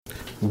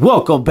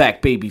Welcome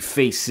back, baby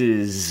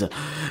faces.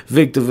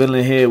 Victor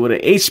Villain here with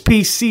an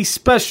HPC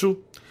special.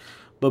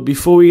 But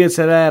before we get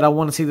to that, I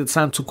want to take the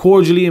time to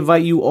cordially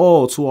invite you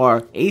all to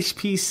our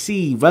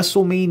HPC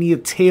WrestleMania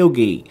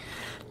tailgate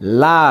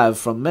live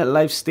from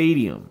MetLife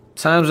Stadium.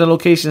 Times and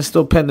locations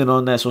still pending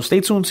on that, so stay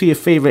tuned to your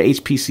favorite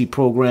HPC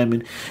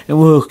programming, and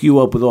we'll hook you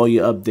up with all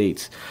your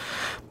updates.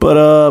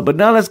 But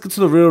now let's get to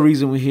the real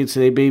reason we're here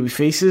today, baby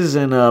faces.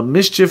 And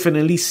Mischief and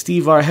Elite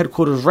Steve are at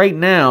headquarters right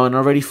now and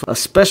are ready for a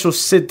special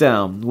sit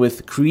down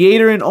with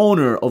creator and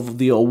owner of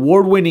the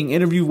award-winning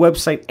interview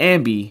website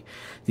Ambi,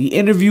 the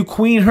interview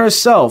queen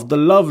herself, the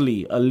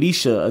lovely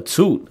Alicia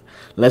Atout.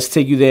 Let's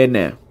take you there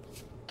now.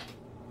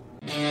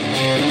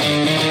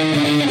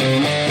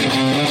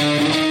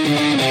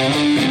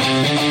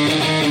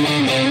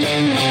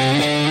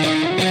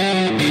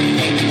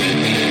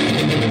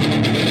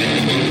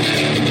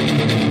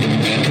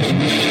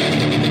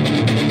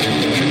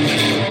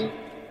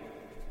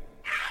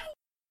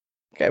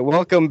 Okay,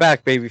 welcome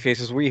back, baby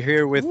faces. We're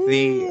here with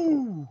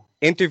the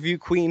interview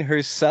queen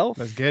herself.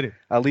 Let's get it.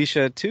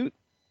 Alicia Atout.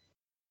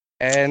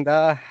 And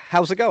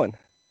how's it going?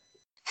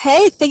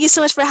 Hey, thank you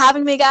so much for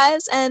having me,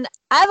 guys. And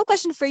I have a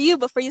question for you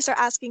before you start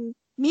asking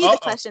me the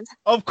questions.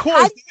 Of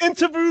course, the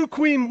interview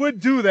queen would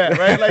do that,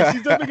 right? Like,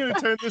 she's definitely going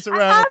to turn this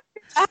around.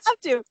 I have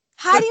to.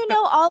 How do you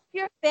know all of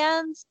your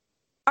fans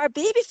are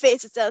baby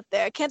faces out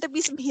there? Can't there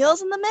be some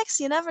heels in the mix?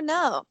 You never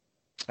know.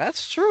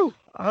 That's true.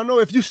 I don't know.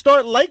 If you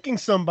start liking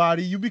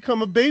somebody, you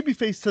become a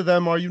babyface to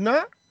them, are you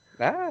not?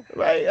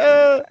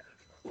 Right?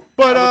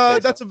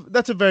 But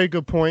that's a very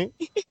good point.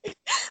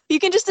 You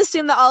can just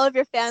assume that all of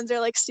your fans are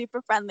like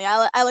super friendly.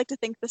 I like to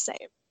think the same.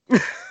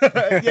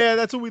 Yeah,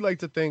 that's what we like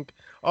to think.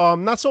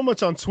 Not so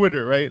much on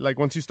Twitter, right? Like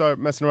once you start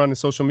messing around in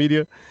social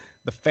media,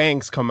 the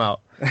fangs come out.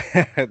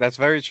 That's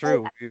very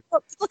true.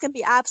 Well, people can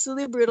be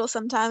absolutely brutal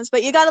sometimes,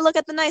 but you got to look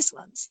at the nice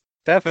ones.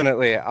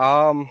 Definitely.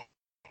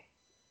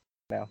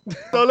 No.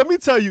 So let me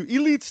tell you,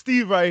 Elite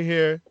Steve right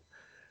here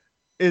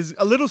is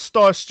a little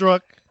starstruck,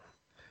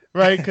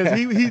 right? Because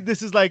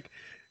this is like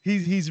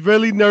he's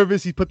really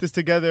nervous. He put this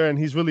together and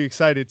he's really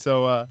excited.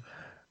 So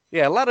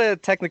yeah, a lot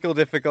of technical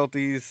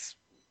difficulties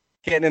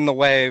getting in the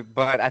way,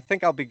 but I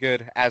think I'll be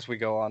good as we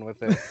go on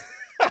with it.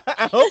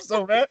 I hope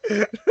so, man.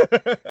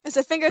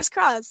 So fingers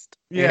crossed.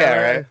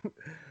 Yeah, right.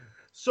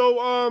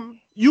 So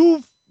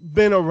you've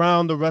been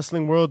around the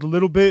wrestling world a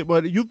little bit,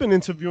 but you've been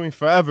interviewing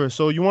forever.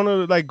 So you want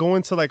to like go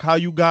into like how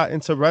you got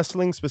into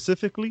wrestling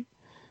specifically?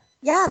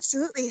 Yeah,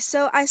 absolutely.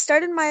 So I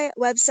started my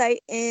website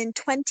in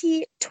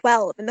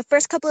 2012. In the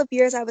first couple of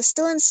years, I was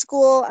still in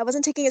school. I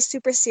wasn't taking it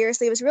super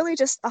seriously. It was really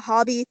just a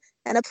hobby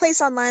and a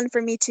place online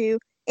for me to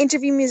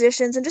interview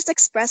musicians and just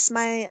express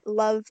my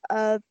love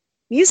of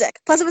music.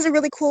 Plus, it was a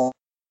really cool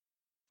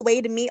way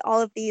to meet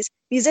all of these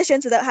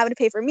musicians without having to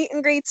pay for meet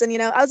and greets.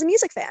 And, I was a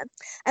music fan.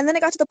 And then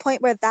it got to the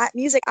point where that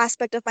music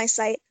aspect of my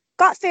site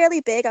got fairly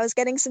big. I was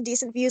getting some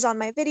decent views on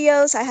my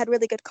videos. I had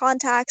really good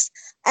contacts.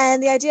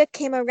 And the idea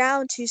came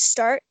around to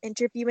start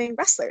interviewing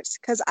wrestlers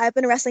because I've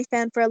been a wrestling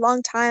fan for a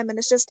long time. And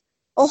it's just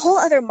a whole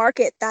other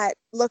market that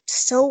looked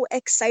so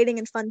exciting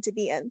and fun to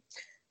be in.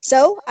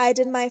 So I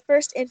did my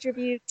first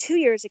interview 2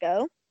 years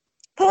ago,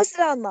 posted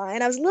it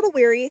online. I was a little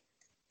weary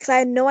because I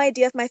had no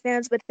idea if my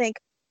fans would think,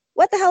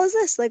 what the hell is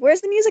this? Like,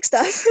 where's the music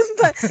stuff?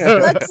 But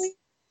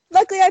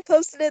luckily I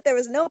posted it. There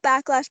was no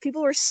backlash.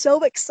 People were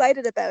so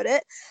excited about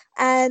it.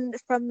 And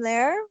from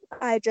there,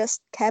 I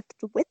just kept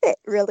with it,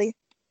 really.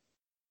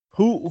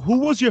 Who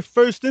was your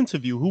first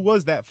interview? Who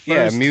was that first?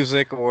 Yeah,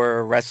 music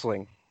or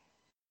wrestling?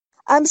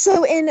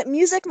 So in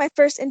music, my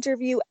first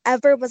interview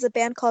ever was a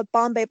band called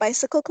Bombay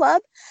Bicycle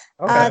Club.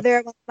 Okay.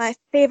 They're one of my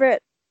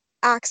favorite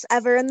acts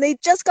ever, and they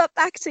just got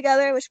back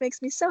together, which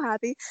makes me so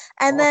happy.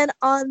 And then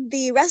on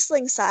the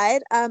wrestling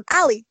side,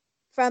 Ali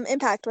from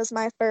Impact was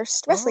my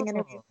first wrestling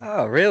interview.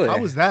 Oh, really? How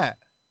was that?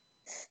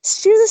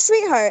 She was a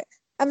sweetheart.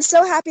 I'm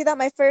so happy that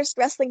my first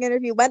wrestling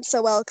interview went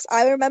so well because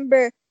I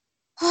remember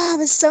I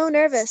was so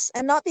nervous,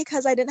 and not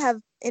because I didn't have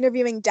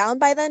interviewing down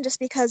by then, just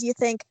because you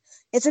think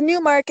it's a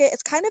new market,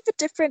 it's kind of a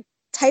different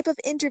type of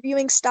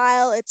interviewing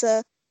style, it's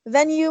a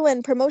venue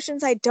and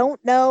promotions I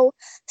don't know.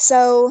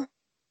 So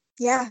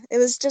yeah, it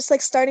was just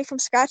like starting from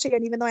scratch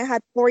again, even though I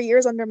had 4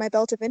 years under my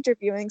belt of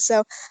interviewing.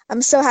 So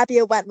I'm so happy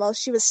it went well.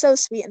 She was so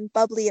sweet and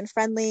bubbly and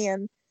friendly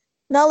and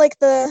not like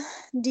the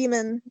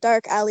demon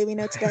dark alley we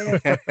know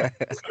today.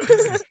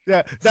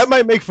 Yeah, that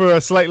might make for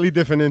a slightly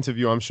different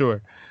interview, I'm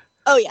sure.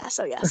 Oh, yes.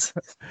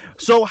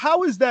 So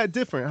how is that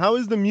different? How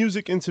is the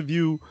music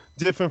interview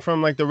different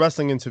from like the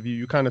wrestling interview?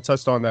 You kind of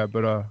touched on that,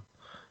 but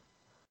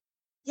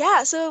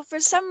Yeah, so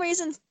for some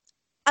reason,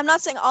 I'm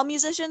not saying all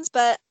musicians,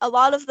 but a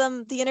lot of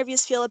them, the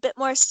interviews feel a bit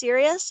more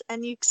serious,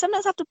 and you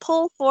sometimes have to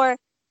pull for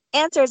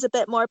answers a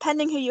bit more,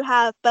 pending who you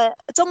have, but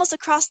it's almost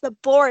across the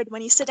board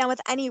when you sit down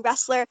with any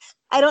wrestler.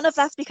 I don't know if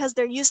that's because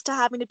they're used to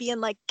having to be in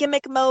like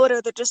gimmick mode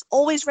or they're just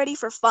always ready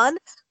for fun,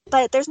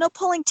 but there's no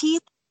pulling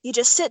teeth. You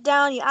just sit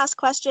down, you ask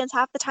questions,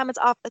 half the time it's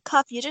off the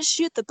cuff, you just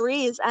shoot the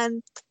breeze,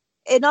 and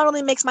it not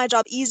only makes my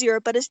job easier,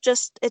 but it's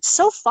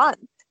so fun.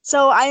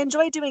 So I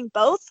enjoy doing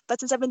both, but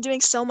since I've been doing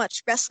so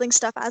much wrestling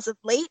stuff as of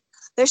late,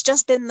 there's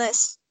just been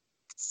this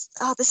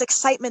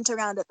excitement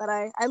around it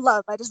that I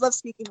love. I just love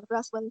speaking with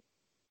wrestling.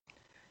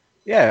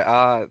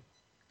 Yeah.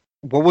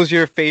 What was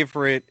your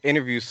favorite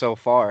interview so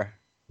far?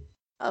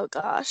 Oh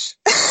gosh.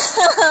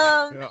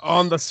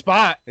 On the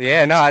spot.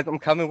 Yeah, no, I'm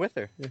coming with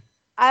her.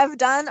 I've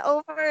done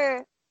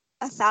over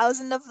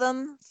 1,000 of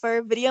them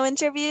for video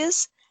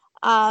interviews.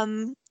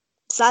 So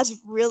that's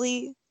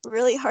really,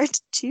 really hard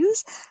to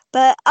choose.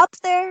 But up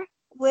there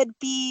would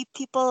be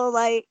people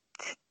like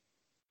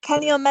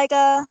Kenny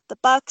Omega, The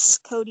Bucks,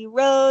 Cody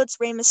Rhodes,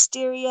 Rey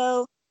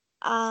Mysterio.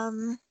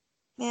 Man,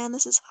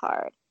 this is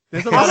hard.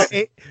 There's a lot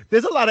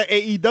of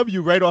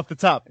AEW right off the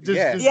top.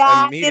 Yeah,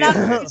 I mean, I'm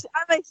immediately.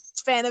 a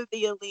huge fan of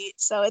the Elite,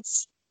 so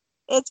it's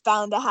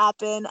bound to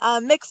happen.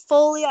 Mick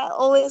Foley, I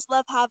always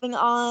love having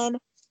on.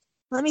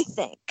 Let me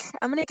think.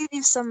 I'm gonna give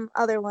you some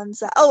other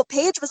ones.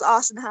 Paige was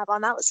awesome to have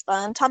on. That was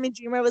fun. Tommy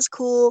Dreamer was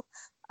cool.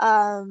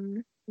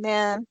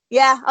 Man,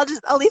 yeah,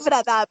 I'll leave it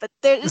at that. But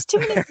there's too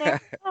many names.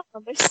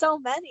 There's so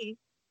many.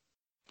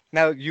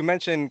 Now, you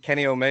mentioned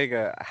Kenny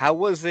Omega. How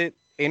was it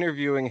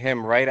interviewing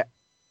him right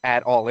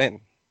at All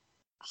In?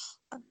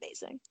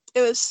 Amazing.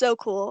 It was so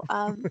cool.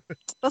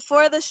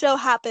 Before the show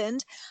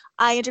happened,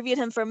 I interviewed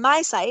him for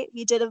my site.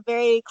 We did a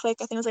very quick,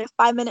 I think it was like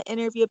a 5-minute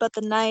interview about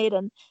the night,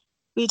 and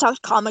we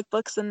talked comic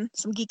books and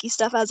some geeky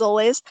stuff as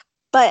always.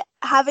 But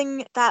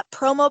having that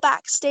promo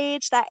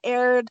backstage that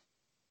aired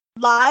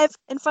live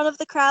in front of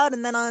the crowd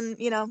and then on,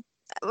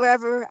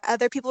 wherever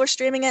other people were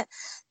streaming it,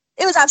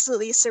 it was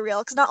absolutely surreal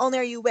because not only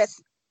are you with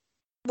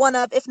one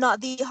of, if not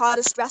the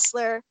hottest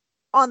wrestler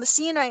on the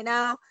scene right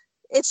now,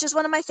 it's just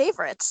one of my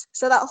favorites.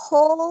 So that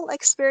whole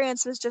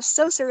experience was just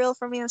so surreal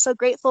for me. I'm so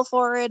grateful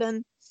for it,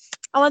 and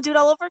I want to do it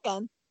all over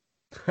again.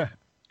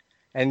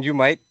 And you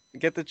might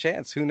get the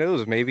chance. Who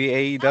knows? Maybe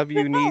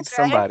AEW needs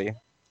right? somebody.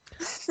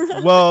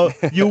 Well,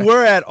 you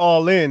were at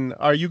All In.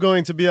 Are you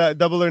going to be at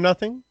Double or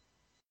Nothing?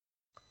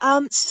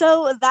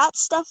 So that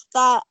stuff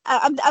that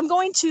I'm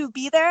going to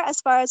be there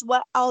as far as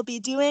what I'll be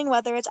doing,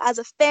 whether it's as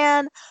a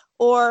fan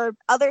or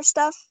other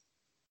stuff.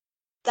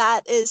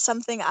 That is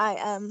something I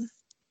am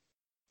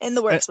in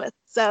the works with.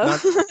 So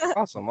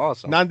Awesome.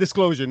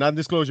 Non-disclosure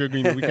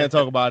agreement. We can't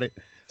talk about it.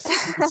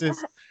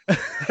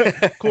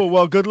 Cool.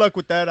 Well, good luck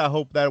with that. I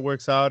hope that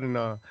works out.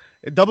 And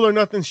Double or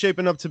Nothing's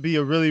shaping up to be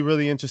a really,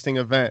 really interesting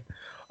event.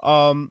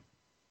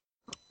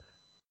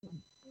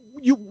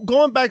 You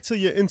going back to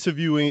your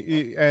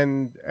interviewing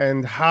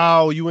and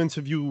how you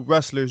interview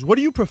wrestlers, what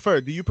do you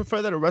prefer? Do you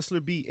prefer that a wrestler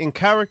be in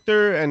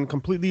character and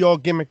completely all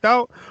gimmicked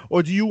out,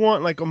 or do you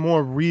want like a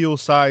more real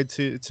side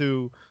to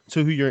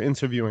who you're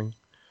interviewing?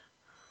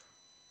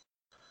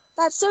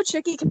 that's so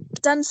tricky.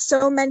 I've done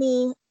so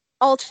many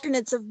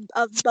alternates of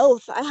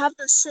both. I have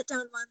the sit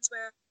down ones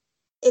where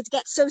it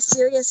gets so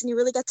serious and you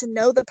really get to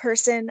know the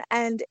person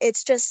and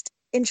it's just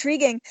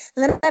intriguing.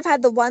 And then I've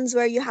had the ones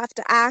where you have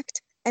to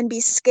act and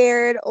be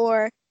scared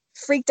or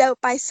freaked out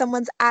by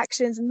someone's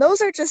actions. And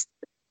those are just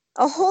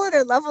a whole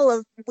other level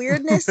of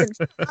weirdness and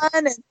fun.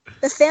 And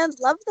the fans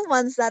love the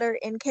ones that are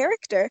in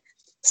character.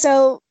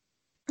 So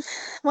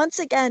once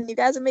again, you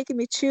guys are making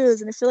me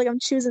choose. And I feel like I'm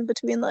choosing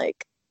between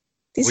like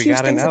these We huge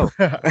gotta things.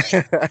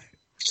 know.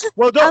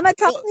 Well, don't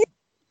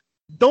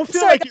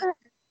feel Sorry, like you...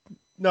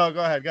 No,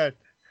 go ahead.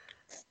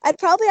 I'd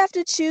probably have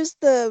to choose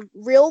the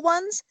real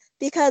ones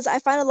because I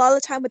find a lot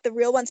of the time with the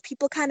real ones,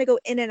 people kind of go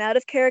in and out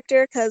of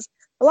character because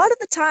a lot of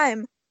the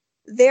time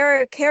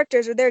their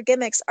characters or their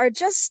gimmicks are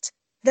just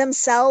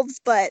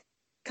themselves but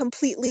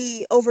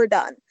completely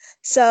overdone.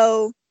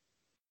 So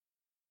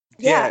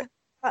yeah,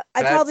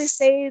 I'd probably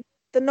say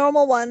the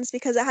normal ones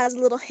because it has a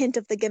little hint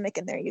of the gimmick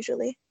in there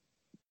usually.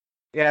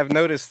 Yeah, I've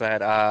noticed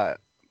that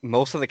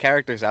most of the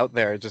characters out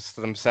there are just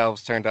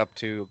themselves turned up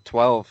to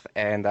 12,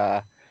 and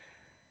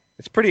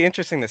it's pretty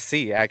interesting to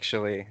see,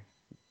 actually,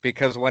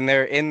 because when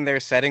they're in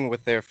their setting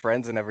with their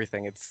friends and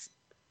everything, it's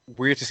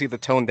weird to see the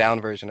toned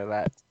down version of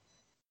that.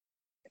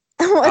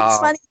 It's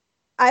funny.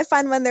 I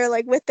find when they're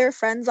like with their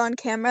friends on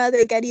camera,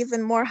 they get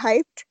even more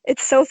hyped.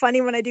 It's so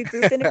funny when I do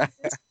group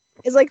interviews.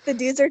 It's like the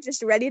dudes are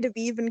just ready to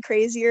be even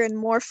crazier and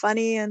more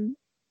funny, and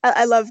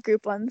I love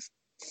group ones.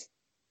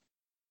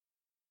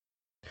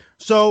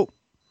 So,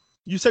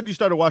 you said you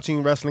started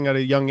watching wrestling at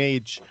a young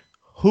age.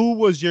 Who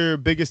was your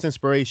biggest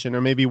inspiration,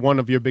 or maybe one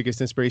of your biggest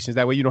inspirations?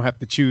 That way you don't have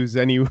to choose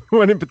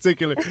anyone in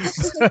particular.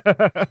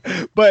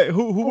 But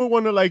who were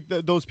one of like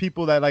those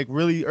people that like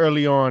really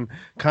early on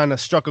kind of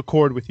struck a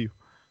chord with you?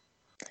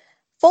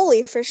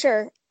 Foley, for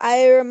sure.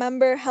 I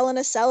remember Hell in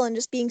a Cell and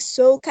just being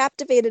so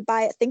captivated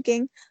by it,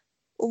 thinking,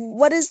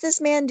 what is this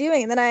man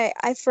doing? And then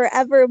I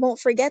forever won't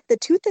forget the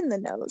tooth in the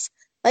nose.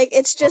 Like,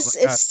 it's just,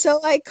 it's so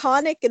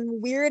iconic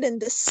and weird and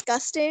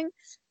disgusting.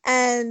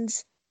 And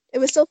it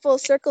was so full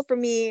circle for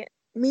me,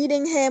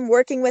 meeting him,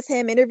 working with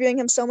him, interviewing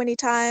him so many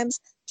times,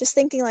 just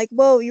thinking like,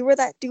 whoa, you were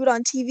that dude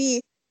on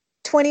TV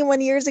 21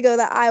 years ago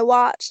that I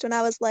watched when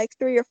I was like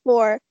 3 or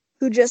 4,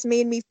 who just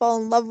made me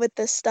fall in love with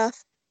this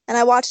stuff. And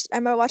I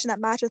remember watching that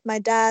match with my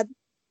dad,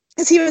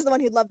 because he was the one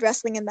who loved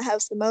wrestling in the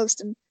house the most.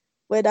 And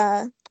would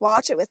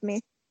watch it with me.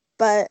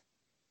 But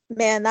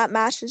man, that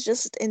match is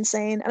just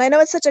insane. And I know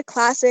it's such a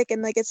classic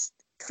and like it's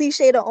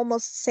cliche to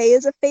almost say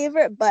is a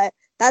favorite, but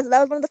that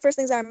was one of the first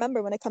things I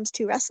remember when it comes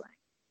to wrestling.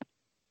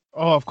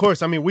 Oh, of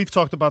course. I mean, we've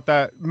talked about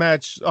that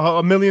match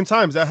a million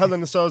times. That Hell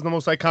in a Cell is the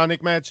most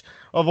iconic match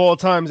of all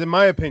times, in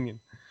my opinion.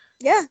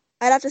 Yeah,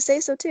 I'd have to say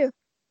so too.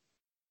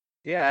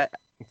 Yeah,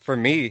 for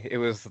me, it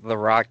was The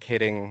Rock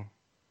hitting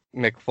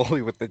Mick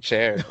Foley with the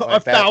chair.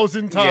 Like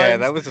 1,000 times. Yeah,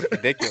 that was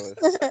ridiculous.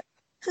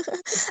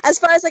 As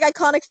far as like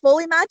iconic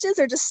Foley matches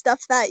or just stuff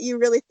that you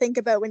really think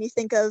about when you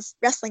think of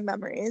wrestling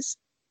memories?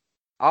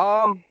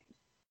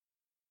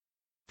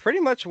 Pretty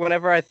much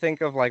whenever I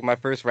think of like my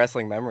first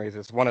wrestling memories,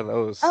 it's one of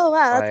those. Oh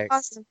wow, like,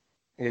 that's awesome.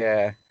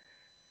 Yeah.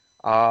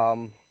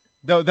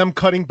 Them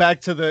cutting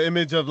back to the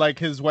image of like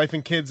his wife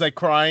and kids like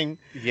crying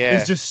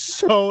is just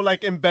so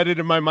like embedded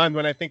in my mind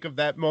when I think of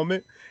that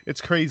moment.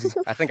 It's crazy.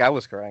 I think I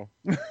was crying.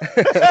 You're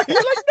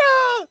like,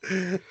 no,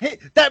 hey,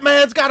 that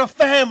man's got a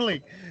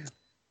family.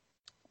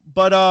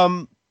 But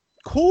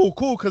cool,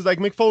 because like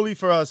Mick Foley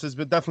for us has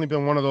definitely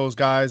been one of those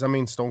guys. I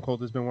mean, Stone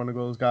Cold has been one of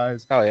those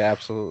guys. Oh yeah,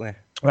 absolutely.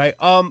 Right.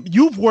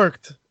 You've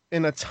worked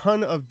in a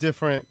ton of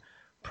different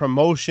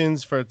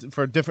promotions for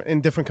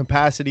different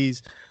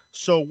capacities.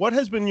 So what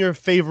has been your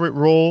favorite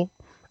role?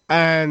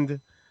 And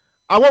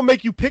I won't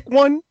make you pick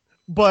one,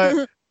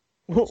 but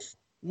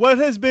what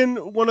has been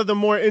one of the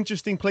more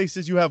interesting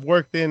places you have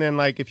worked in? And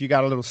like, if you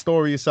got a little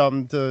story or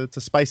something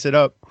to spice it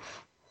up.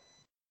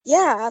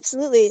 Yeah,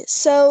 absolutely.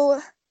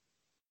 So,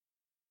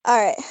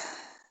 all right.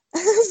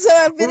 So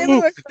I've been able to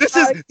work.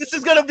 This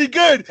is gonna be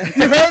good.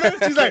 You heard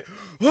her? She's like,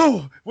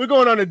 "Oh, we're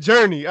going on a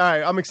journey." All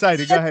right, I'm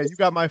excited. Go ahead. You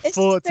got my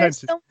full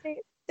attention.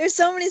 There's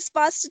so many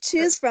spots to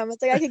choose from. It's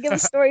like I could give a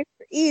story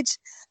for each.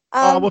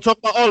 We'll talk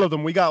about all of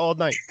them. We got all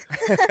night.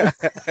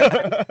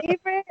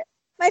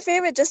 My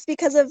favorite, just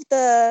because of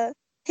the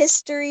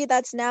history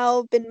that's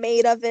now been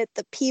made of it,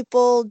 the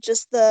people,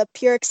 just the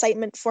pure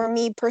excitement for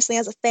me personally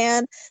as a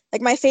fan.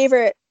 Like my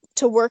favorite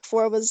to work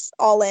for was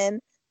All In,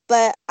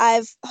 but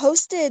I've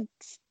hosted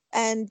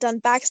and done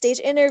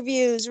backstage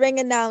interviews, ring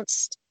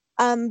announced,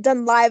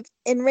 done live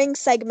in-ring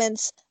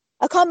segments,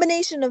 a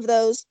combination of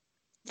those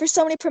for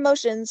so many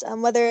promotions,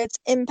 whether it's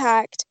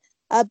Impact,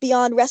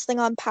 Beyond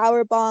Wrestling on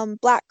Powerbomb,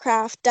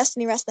 Blackcraft,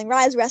 Destiny Wrestling,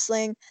 Rise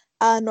Wrestling,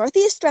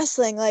 Northeast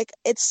Wrestling. Like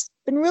it's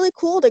been really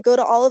cool to go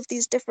to all of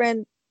these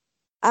different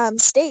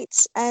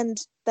states and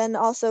then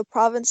also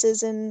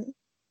provinces and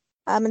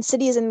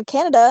cities in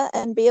Canada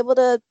and be able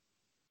to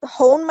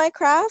hone my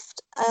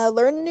craft,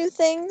 learn new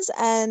things,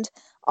 and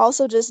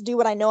also just do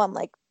what I know I'm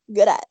like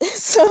good at.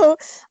 So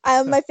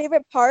my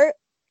favorite part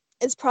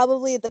is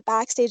probably the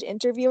backstage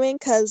interviewing,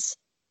 because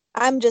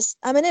I'm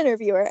an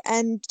interviewer,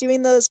 and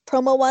doing those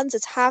promo ones,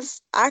 it's half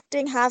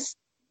acting, half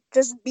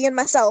just being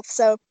myself.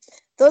 So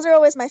those are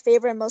always my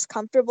favorite and most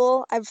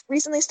comfortable. I've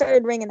recently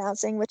started ring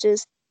announcing, which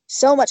is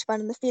so much fun,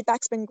 and the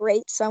feedback's been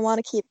great, so I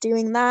want to keep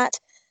doing that.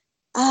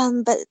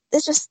 But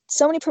it's just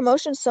so many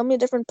promotions, so many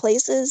different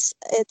places.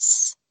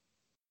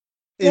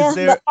 Go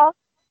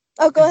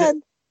ahead.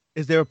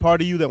 Is there a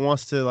part of you that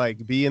wants to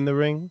like be in the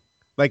ring?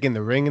 Like in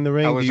the ring? Do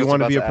you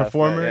want to be a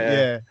performer?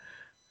 Yeah.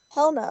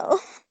 Hell no.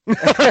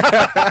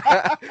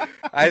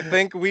 I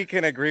think we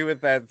can agree with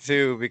that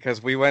too,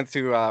 because we went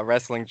to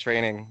wrestling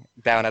training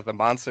down at the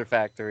Monster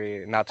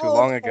Factory not too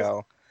long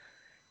ago,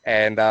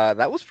 and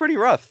that was pretty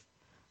rough.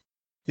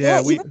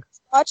 Yeah, even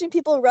watching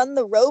people run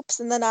the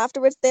ropes and then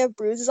afterwards they have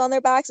bruises on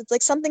their backs. It's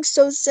like something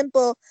so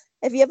simple.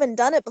 If you haven't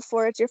done it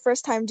before, it's your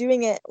first time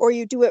doing it, or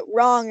you do it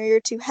wrong, or you're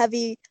too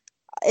heavy.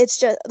 It's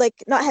just like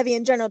not heavy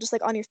in general, just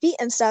like on your feet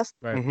and stuff.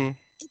 Right. Mm-hmm.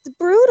 It's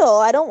brutal.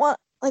 I don't want,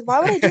 like, why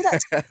would I do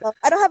that to myself?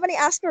 I don't have any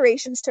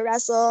aspirations to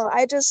wrestle.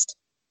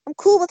 I'm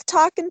cool with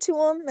talking to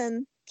them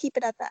and keep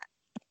it at that.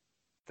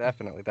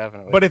 Definitely.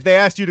 But if they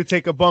asked you to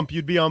take a bump,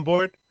 you'd be on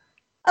board?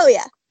 Oh,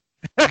 yeah.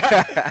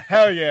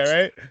 Hell yeah,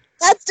 right?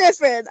 That's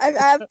different. I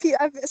have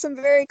some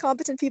very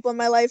competent people in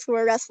my life who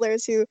are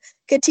wrestlers who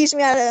could teach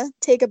me how to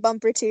take a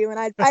bump or two, and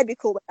I'd be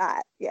cool with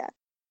that. Yeah.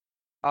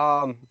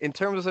 In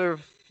terms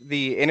of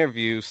the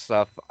interview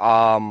stuff,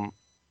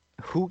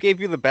 who gave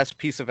you the best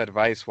piece of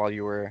advice while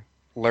you were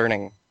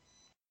learning?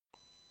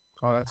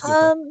 Oh, that's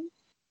good.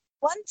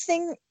 One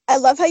thing, I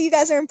love how you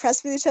guys are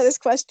impressed with each other's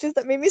questions.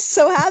 That made me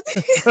so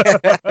happy.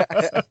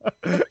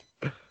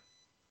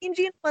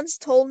 Gene once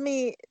told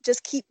me,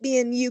 just keep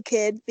being you,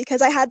 kid,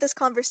 because I had this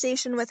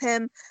conversation with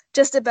him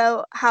just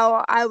about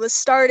how I was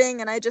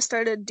starting and I just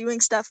started doing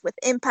stuff with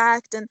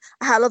Impact and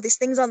I had all these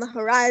things on the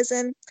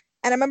horizon.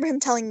 And I remember him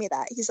telling me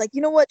that. He's like,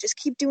 you know what? Just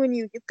keep doing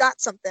you. You've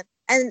got something.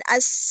 And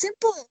as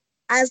simple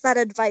as that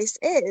advice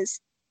is,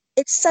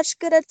 it's such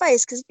good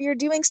advice, because if you're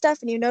doing stuff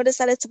and you notice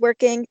that it's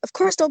working, of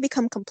course, don't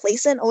become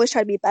complacent. Always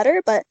try to be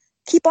better, but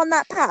keep on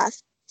that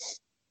path.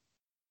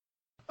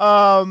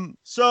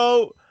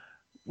 So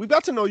we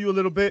got to know you a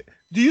little bit.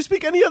 Do you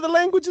speak any other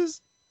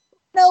languages?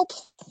 Nope.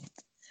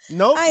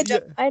 Nope. I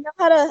don't. I know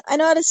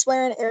how to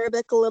swear in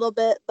Arabic a little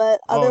bit,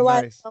 but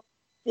otherwise, nice.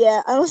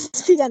 yeah, I don't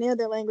speak any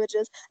other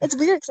languages. It's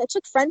weird because I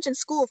took French in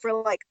school for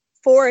like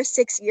 4 or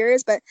 6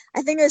 years, but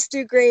I think it was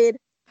through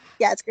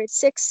it's grade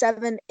 6,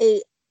 7,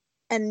 8,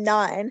 and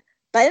 9.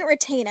 But I didn't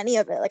retain any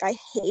of it. Like, I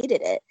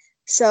hated it.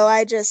 So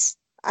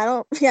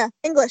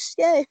English,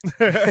 yay.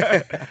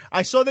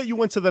 I saw that you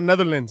went to the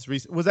Netherlands.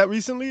 Was that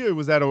recently or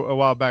was that a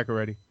while back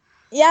already?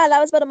 Yeah, that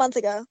was about a month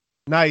ago.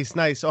 Nice.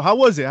 So how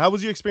was it? How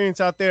was your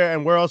experience out there,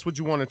 and where else would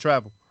you want to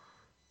travel?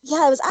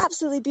 Yeah, it was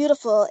absolutely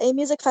beautiful. A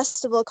music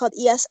festival called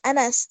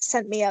ESNS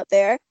sent me out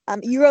there,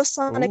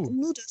 Eurosonic Ooh.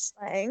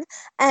 Moodelslang,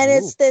 and Ooh.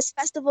 it's this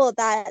festival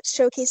that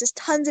showcases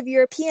tons of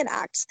European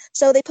acts.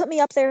 So they put me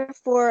up there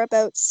for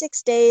about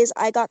 6 days.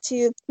 I got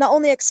to not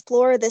only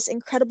explore this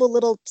incredible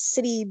little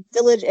city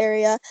village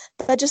area,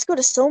 but just go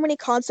to so many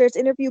concerts,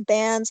 interview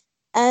bands,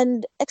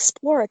 and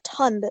explore a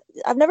ton.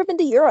 I've never been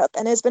to Europe,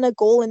 and it's been a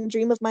goal and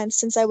dream of mine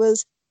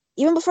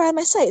even before I had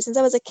my site. Since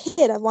I was a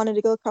kid, I wanted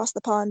to go across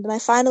the pond, and I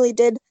finally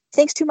did,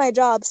 thanks to my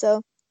job.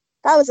 So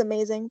that was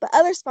amazing. But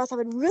other spots I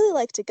would really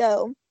like to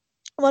go.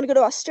 I want to go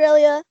to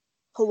Australia,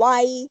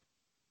 Hawaii,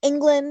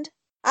 England.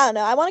 I don't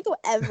know. I want to go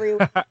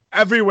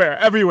everywhere.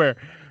 everywhere.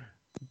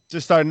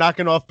 Just start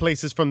knocking off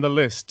places from the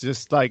list.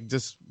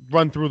 Just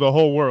run through the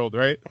whole world,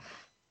 right?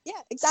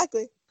 Yeah,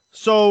 exactly.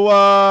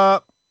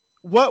 So,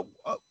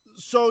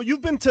 so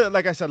you've been to,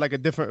 like I said,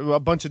 a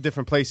bunch of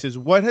different places.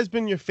 What has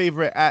been your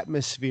favorite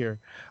atmosphere?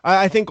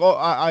 I think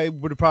I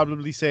would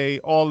probably say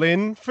All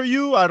In for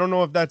you. I don't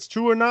know if that's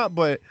true or not,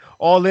 but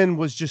All In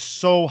was just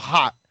so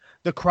hot.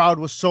 The crowd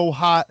was so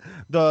hot.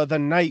 The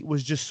night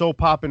was just so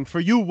popping. For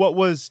you, what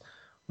was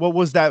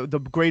that the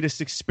greatest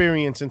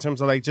experience in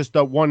terms of like just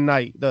the one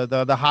night,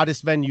 the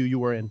hottest venue you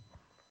were in?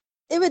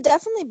 It would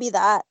definitely be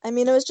that. I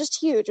mean, it was just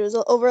huge. It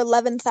was over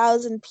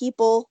 11,000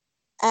 people,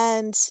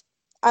 and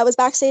I was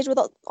backstage with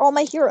all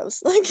my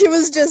heroes. Like, it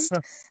was just,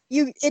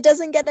 it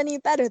doesn't get any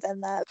better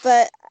than that.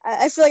 But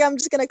I feel like I'm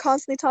just going to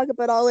constantly talk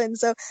about All In.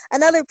 So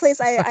another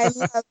place I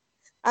love,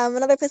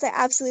 another place I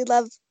absolutely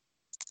love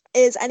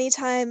is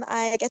anytime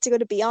I get to go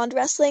to Beyond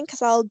Wrestling,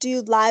 because I'll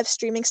do live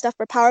streaming stuff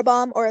for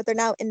Powerbomb, or they're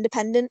now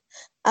independent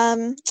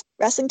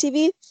wrestling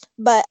TV.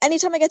 But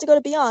anytime I get to go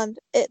to Beyond,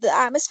 the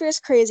atmosphere is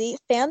crazy.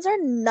 Fans are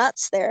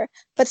nuts there,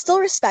 but still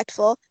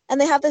respectful.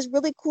 And they have this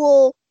really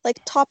cool,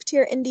 like, top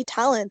tier indie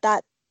talent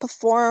that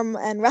perform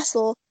and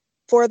wrestle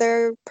for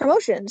their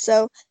promotion.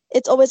 So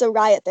it's always a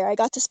riot there. I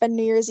got to spend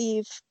New Year's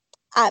Eve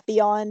at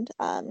Beyond,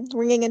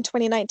 ringing in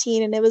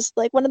 2019, and it was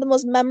like one of the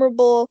most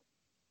memorable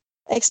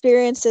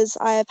experiences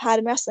I've had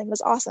in wrestling. It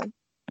was awesome.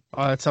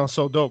 Oh, that sounds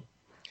so dope.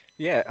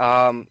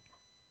 Yeah.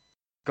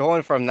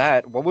 Going from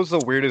that, what was the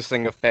weirdest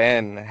thing a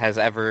fan has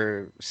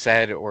ever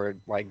said or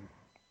like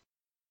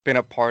been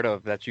a part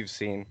of that you've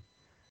seen?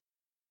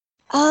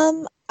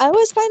 I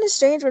always find it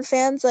strange when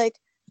fans like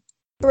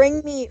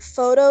bring me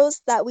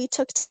photos that we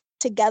took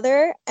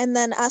together and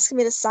then ask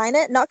me to sign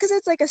it. Not because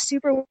it's like a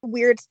super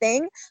weird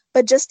thing,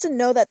 but just to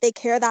know that they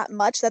care that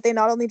much, that they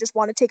not only just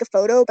want to take a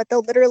photo, but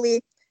they'll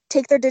literally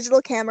take their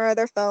digital camera or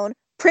their phone,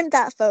 print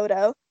that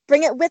photo,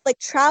 bring it with, like,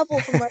 travel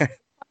from where they're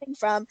coming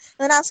from, and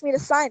then ask me to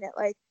sign it.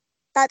 Like,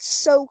 that's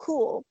so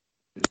cool.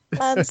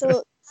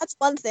 So that's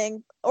one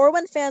thing. Or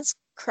when fans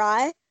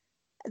cry,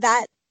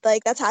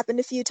 that's happened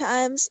a few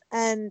times,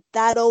 and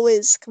that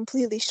always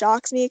completely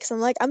shocks me, because I'm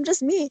like, I'm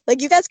just me. Like,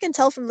 you guys can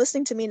tell from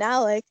listening to me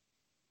now, like,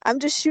 I'm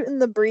just shooting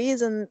the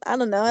breeze, and I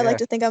don't know. I like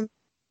to think I'm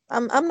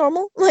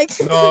normal. Like,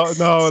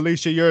 No,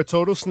 Alicia, you're a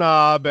total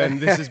snob,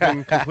 and this has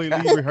been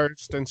completely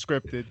rehearsed and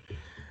scripted.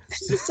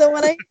 So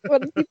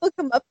when people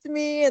come up to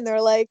me and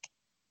they're like,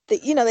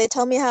 they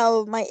tell me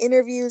how my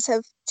interviews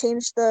have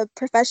changed the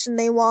profession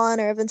they want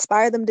or have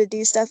inspired them to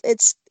do stuff,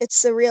 it's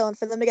surreal. And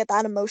for them to get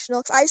that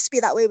emotional, because I used to be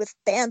that way with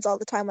fans all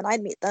the time when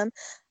I'd meet them.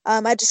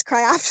 I just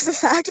cry after the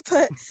fact,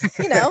 but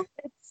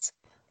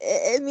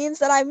it means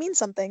that I mean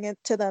something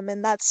to them,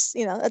 and that's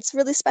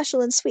really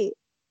special and sweet.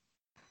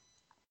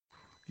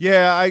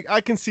 Yeah,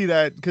 I can see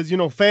that, because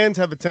fans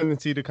have a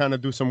tendency to kind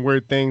of do some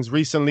weird things.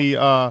 Recently,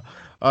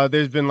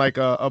 there's been like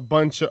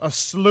a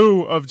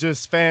slew of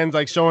just fans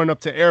like showing up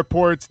to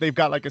airports. They've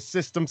got like a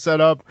system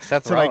set up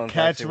to like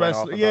catch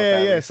wrestlers.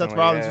 Yeah. Seth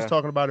Rollins was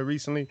talking about it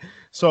recently.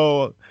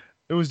 So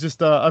it was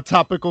just a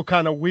topical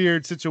kind of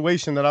weird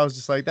situation that I was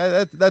just like,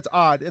 that's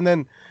odd. And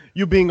then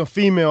you being a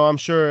female, I'm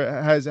sure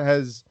has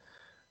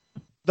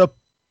the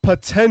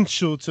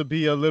potential to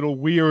be a little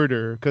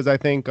weirder, because I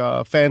think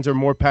fans are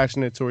more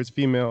passionate towards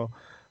female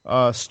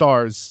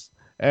stars,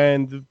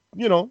 and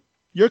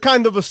you're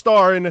kind of a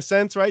star in a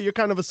sense, right? You're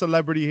kind of a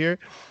celebrity here.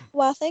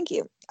 Well, thank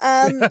you.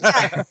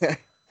 Yeah.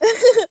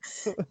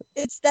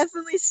 It's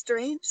definitely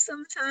strange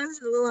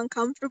sometimes, a little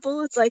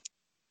uncomfortable. It's like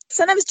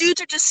sometimes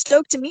dudes are just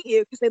stoked to meet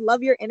you because they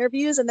love your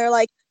interviews, and they're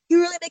like,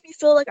 you really make me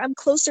feel like I'm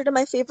closer to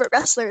my favorite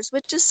wrestlers,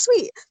 which is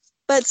sweet.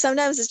 But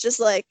sometimes it's just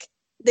like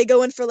they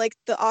go in for like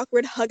the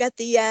awkward hug at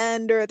the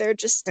end, or they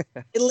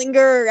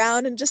linger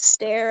around and just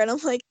stare, and I'm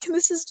like,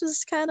 this is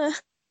just kind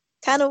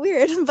of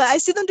weird. But I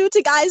see them do it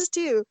to guys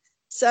too.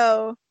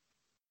 So,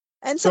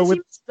 and some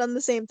females have done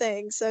the same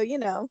thing. So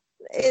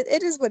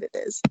it is what it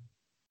is.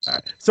 All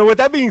right. So with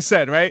that being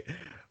said, right,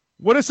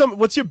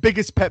 what's your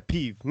biggest pet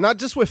peeve? Not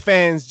just with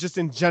fans, just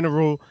in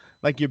general,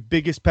 like your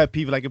biggest pet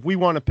peeve? Like if we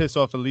want to piss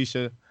off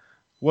Alicia,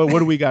 what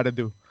do we got to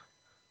do?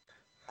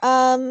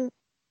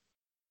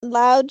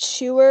 Loud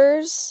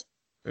chewers.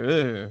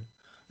 Ugh.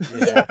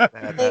 Yeah,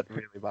 that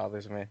really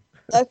bothers me.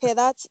 Okay,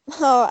 I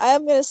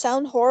am gonna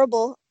sound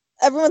horrible.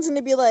 Everyone's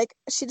gonna be like,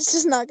 she's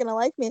just not gonna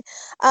like me.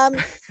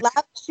 Loud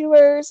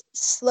chewers,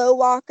 slow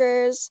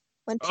walkers,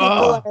 when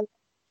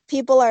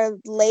people are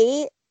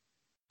late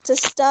to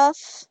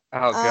stuff.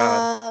 Oh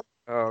god.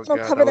 Don't God,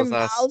 cover that their was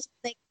us. mouths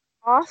when they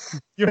off.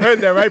 You heard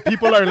that, right?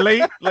 People are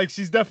late. Like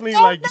she's definitely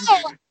Oh, like. no.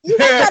 You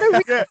guys had a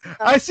reason. Yeah.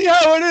 I see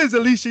how it is,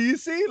 Alicia. You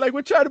see, like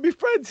we're trying to be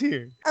friends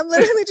here. I'm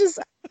literally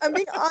I'm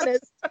being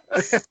honest.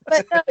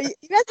 But no,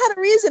 you guys had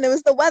a reason. It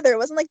was the weather. It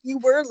wasn't like you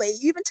were late.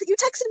 You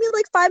texted me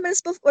like 5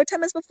 minutes before or 10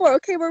 minutes before.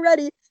 Okay, we're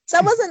ready. So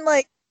I wasn't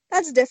like,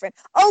 that's different.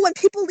 Oh, when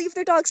people leave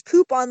their dogs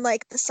poop on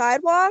like the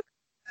sidewalk.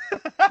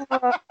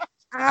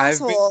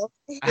 Asshole.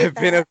 I've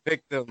been a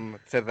victim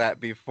to that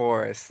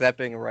before,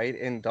 stepping right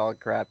in dog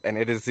crap, and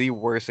it is the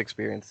worst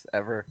experience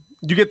ever.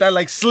 You get that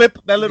like slip,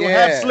 that little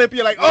half slip.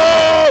 You're like,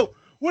 oh,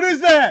 what is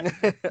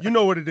that? You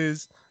know what it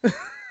is.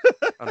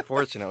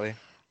 Unfortunately.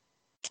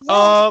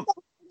 Yeah,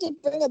 to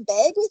bring a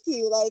bag with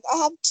you. Like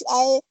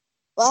I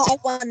have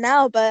one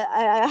now, but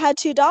I had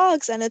 2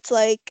 dogs, and it's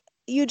like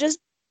you just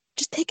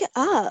pick it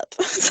up.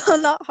 It's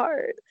not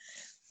hard.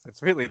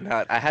 It's really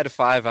not. I had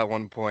 5 at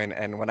one point,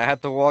 and when I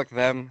had to walk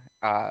them,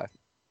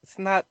 it's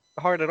not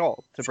hard at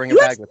all to bring a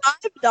bag with.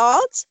 5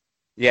 dogs?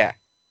 Yeah.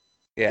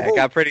 Yeah, it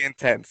got pretty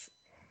intense.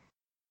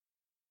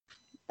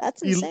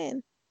 That's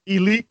insane.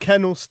 Elite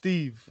Kennel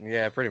Steve.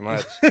 Yeah, pretty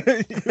much.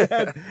 You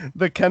had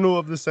the kennel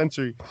of the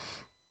century.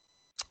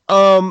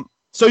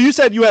 So you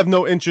said you have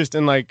no interest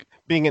in like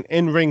being an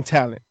in-ring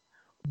talent,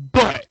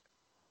 but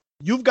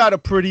you've got a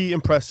pretty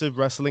impressive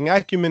wrestling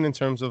acumen in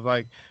terms of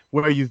like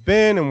where you've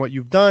been and what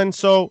you've done.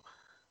 So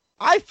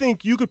I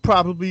think you could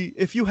probably,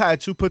 if you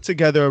had to, put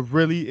together a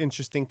really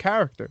interesting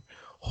character.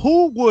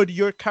 Who would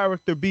your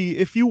character be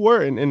if you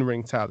were an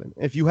in-ring talent?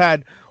 If you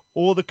had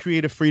all the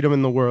creative freedom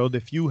in the world,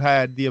 if you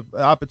had the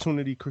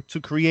opportunity to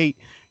create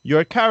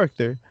your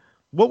character,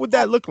 what would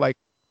that look like?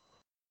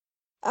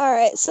 All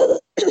right, so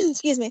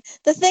excuse me.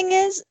 The thing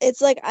is,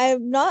 it's like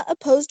I'm not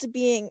opposed to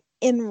being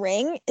in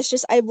ring. It's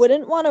just I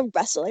wouldn't want to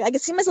wrestle. Like I could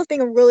see myself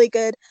being a really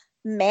good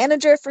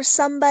manager for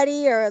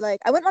somebody, or like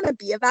I wouldn't want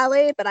to be a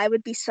valet, but I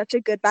would be such a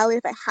good valet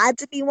if I had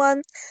to be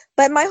one.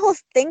 But my whole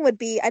thing would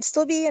be I'd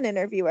still be an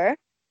interviewer,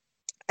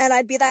 and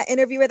I'd be that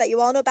interviewer that you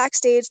all know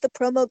backstage, the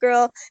promo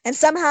girl, and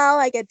somehow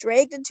I get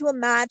dragged into a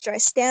match or I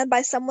stand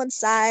by someone's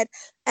side.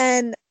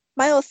 And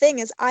my whole thing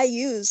is I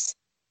use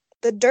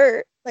the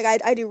dirt. Like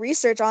I do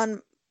research on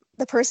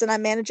the person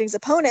I'm managing's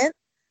opponent,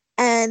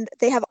 and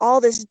they have all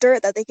this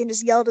dirt that they can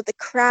just yell to the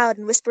crowd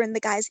and whisper in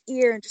the guy's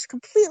ear and just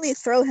completely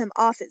throw him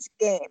off his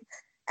game.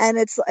 And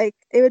it's like,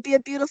 it would be a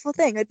beautiful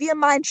thing. It would be a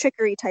mind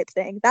trickery type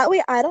thing. That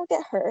way I don't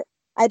get hurt.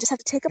 I just have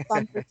to take a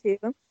bump or 2.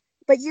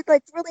 But you'd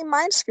like really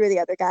mind screw the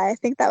other guy. I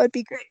think that would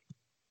be great.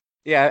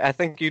 Yeah, I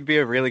think you'd be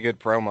a really good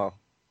promo.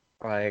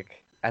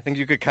 Like, I think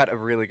you could cut a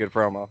really good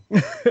promo.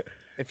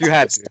 If you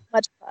had to. So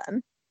much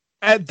fun.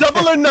 At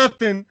Double or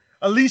Nothing,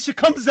 Alicia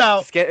comes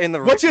out. Just get in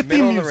the What's your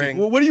middle theme of the music?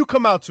 ring. What do you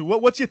come out to?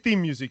 What's your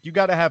theme music? You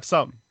got to have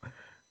something.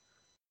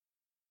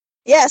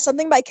 Yeah,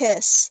 something by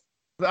Kiss.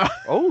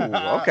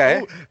 Oh,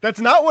 okay. Oh, that's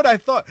not what I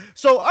thought.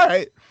 So, all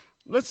right,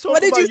 let's talk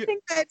What did about you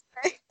think I'd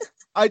say?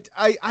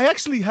 I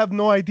actually have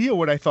no idea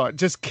what I thought.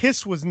 Just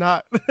Kiss was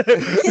not.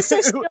 Kiss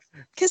or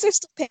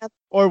Steel Panther.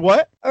 Or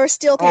what? Or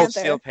Steel Oh, Panther.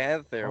 Steel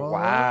Panther.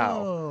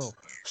 Wow. Oh.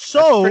 So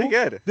That's pretty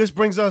good. This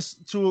brings us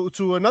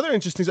to another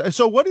interesting.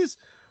 So, what is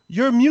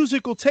your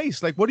musical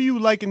taste? Like, what do you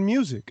like in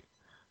music?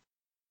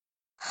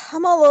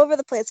 I'm all over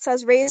the place because I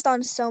was raised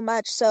on so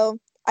much. So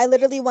I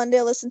literally one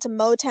day listened to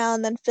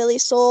Motown, then Philly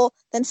Soul,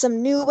 then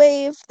some new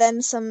wave,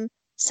 then some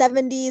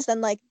 70s,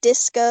 then like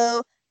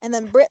disco, and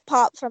then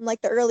Britpop from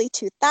like the early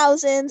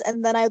 2000s,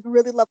 and then I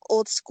really love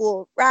old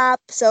school rap.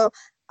 So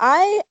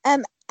I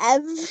am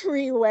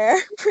everywhere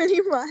pretty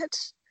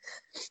much.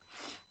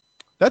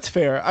 That's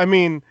fair. I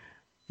mean,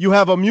 you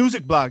have a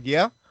music blog,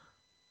 yeah?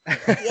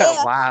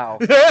 Yeah. Wow.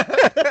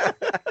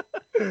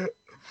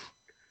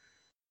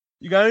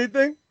 You got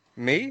anything?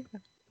 Me?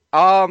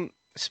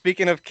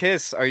 Speaking of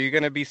Kiss, are you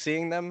going to be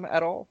seeing them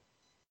at all?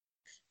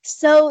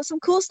 So some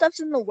cool stuff's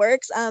in the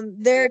works.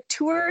 Their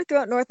tour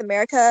throughout North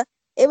America,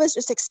 it was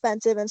just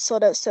expensive and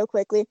sold out so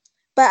quickly.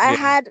 But I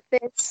had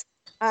this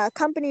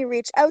company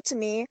reach out to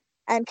me,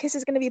 and Kiss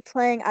is going to be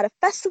playing at a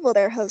festival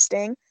they're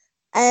hosting,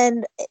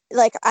 and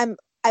like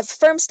I've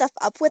firmed stuff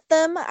up with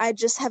them. I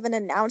just haven't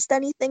announced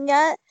anything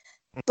yet.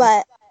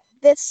 But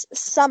this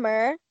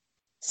summer,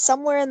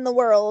 somewhere in the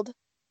world,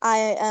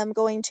 I am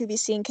going to be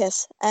seeing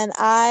Kiss, and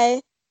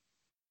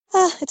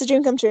it's a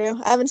dream come true.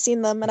 I haven't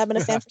seen them, and I've been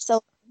a fan for so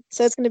long,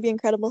 so it's going to be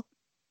incredible.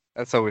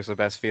 That's always the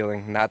best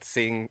feeling,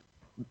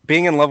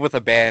 being in love with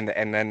a band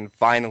and then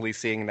finally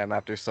seeing them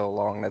after so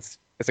long. It's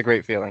a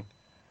great feeling.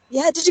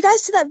 Yeah, did you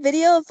guys see that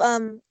video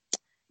of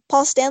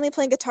Paul Stanley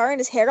playing guitar and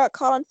his hair got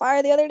caught on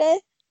fire the other day?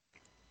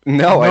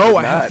 No, I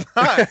did have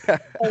not.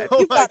 not. Oh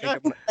You my got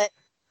God. it, but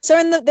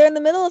So they're in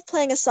the middle of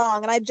playing a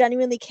song, and I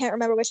genuinely can't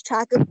remember which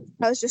track it was.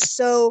 I was just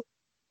so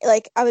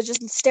I was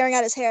just staring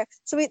at his hair.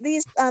 So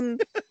he's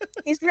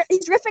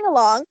riffing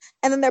along,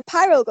 and then their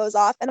pyro goes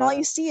off, and all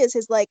you see is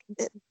his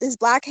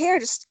black hair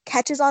just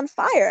catches on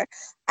fire,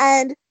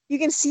 and you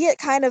can see it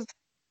kind of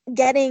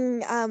getting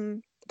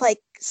like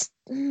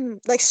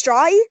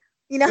strawy.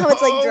 You know how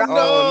it's like dry.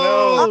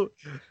 Oh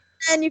no!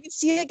 And you can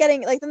see it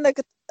getting like then they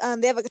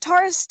have a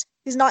guitarist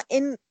who's not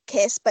in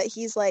Kiss, but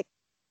he's like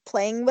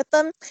playing with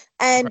them,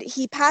 and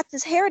he pats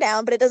his hair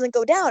down, but it doesn't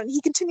go down, and he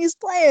continues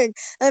playing,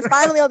 and then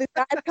finally all these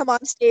guys come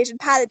on stage and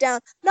pat it down.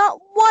 Not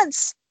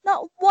once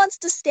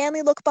does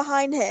Stanley look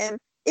behind him.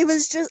 It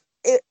was just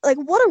like,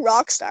 what a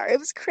rock star. It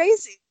was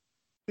crazy.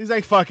 He's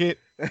like, fuck it.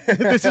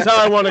 This is how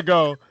I want to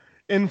go.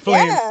 In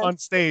flames on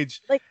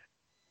stage. Like,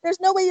 there's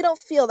no way you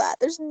don't feel that.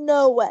 There's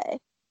no way.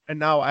 And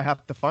now I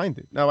have to find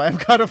it. Now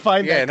I've got to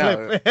find that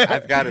clip.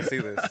 I've got to see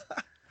this.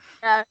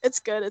 Yeah, it's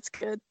good. It's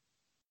good.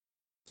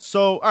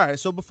 So, all right.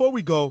 So before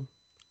we go,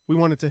 we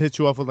wanted to hit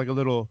you off with like a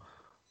little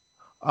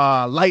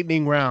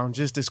lightning round,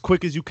 just as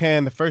quick as you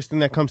can. The first thing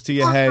that comes to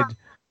your head.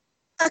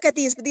 Look at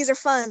these, but these are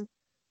fun.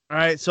 All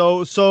right.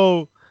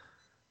 So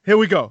here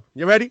we go.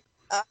 You ready?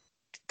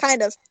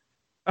 Kind of.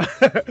 All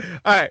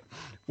right.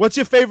 What's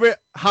your favorite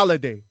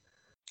holiday?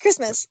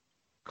 Christmas.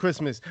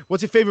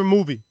 What's your favorite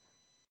movie?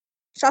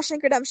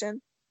 Shawshank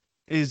Redemption.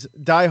 Is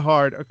Die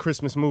Hard a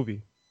Christmas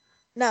movie?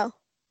 No.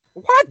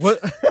 What?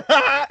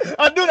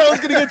 I knew that was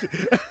gonna get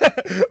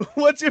you.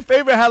 What's your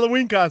favorite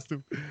Halloween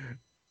costume?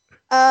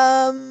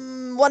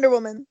 Wonder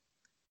Woman.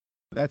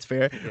 That's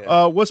fair.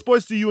 Yeah. What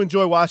sports do you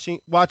enjoy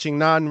watching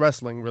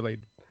non-wrestling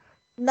related?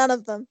 None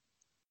of them.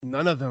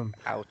 None of them.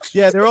 Ouch.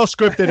 Yeah, they're all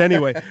scripted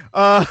anyway.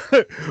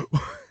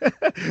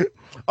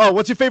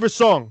 What's your favorite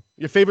song?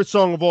 Your favorite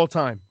song of all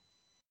time?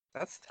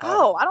 That's tough.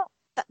 Oh, I don't.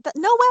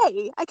 No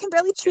way. I can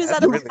barely choose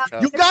out of really tough.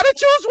 You gotta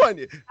choose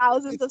one.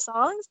 thousands of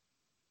songs.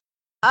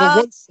 The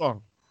one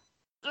song.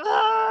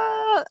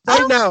 I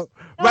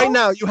Right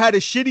now, you had a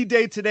shitty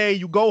day today.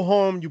 You go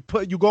home. You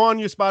go on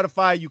your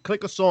Spotify. You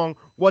click a song.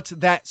 What's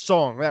that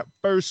song? That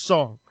first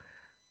song.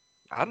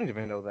 I don't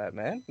even know that,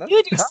 man. That's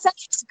Dude, your tough.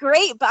 set's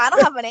great, but I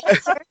don't have an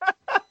answer.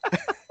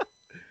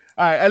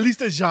 All right, at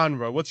least a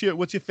genre. What's your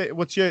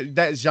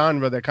that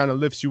genre that kind of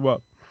lifts you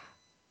up?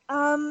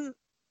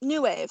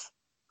 New wave.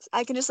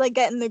 I can just like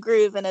get in the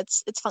groove, and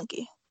it's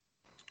funky.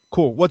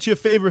 Cool. What's your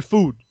favorite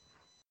food?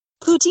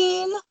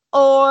 Poutine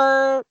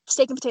or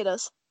steak and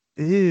potatoes.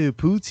 Ew,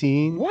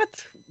 poutine.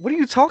 What? What are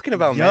you talking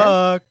about, man?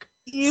 Yuck.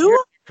 You?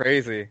 You're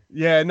crazy.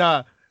 Yeah,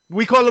 nah.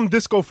 We call them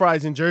disco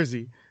fries in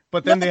Jersey,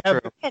 but then they have.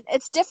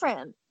 It's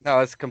different. No,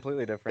 it's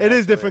completely different. It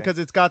is different because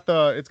it's got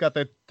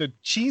the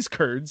cheese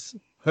curds.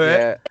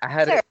 Yeah, I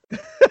had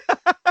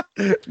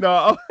it.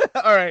 No,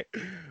 all right.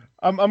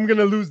 I'm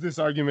gonna lose this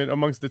argument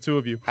amongst the two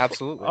of you.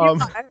 Absolutely.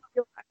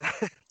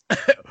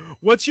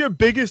 What's your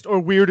biggest or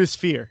weirdest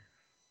fear?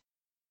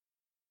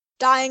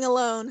 Dying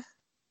alone.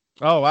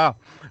 Oh wow.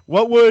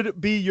 What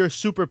would be your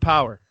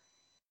superpower?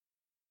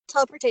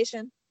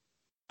 Teleportation.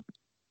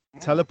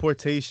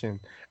 Teleportation.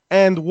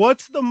 And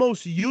what's the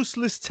most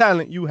useless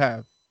talent you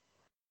have?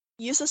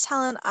 Useless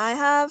talent I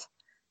have?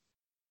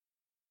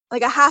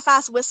 Like a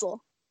half-ass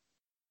whistle.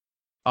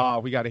 Oh,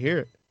 we gotta hear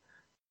it.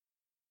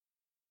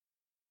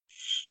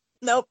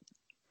 Nope.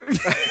 So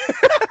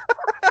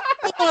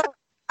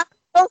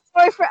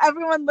sorry for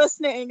everyone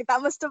listening.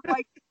 That must have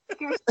like.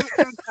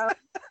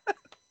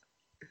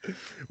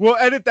 We'll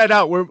edit that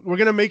out. We're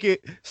gonna make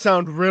it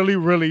sound really,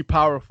 really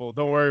powerful.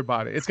 Don't worry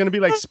about it. It's gonna be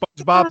like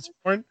SpongeBob's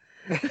horn.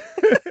 They're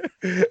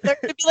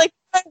gonna be like,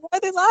 why are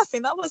they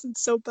laughing? That wasn't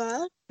so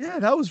bad. Yeah,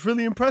 that was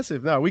really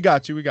impressive. No, we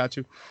got you.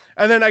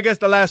 And then I guess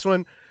the last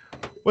one.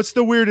 What's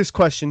the weirdest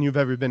question you've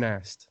ever been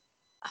asked?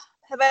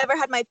 Have I ever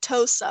had my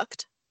toe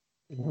sucked?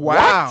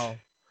 Wow.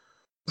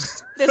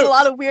 There's a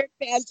lot of weird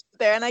fans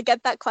there, and I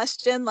get that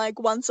question like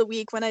once a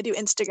week when I do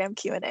Instagram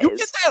Q&As. You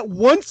get that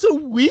once a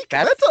week?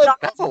 That's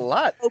a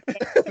lot. Okay.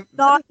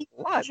 Not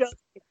a lot. joking.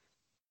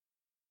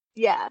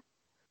 Yeah.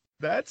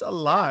 That's a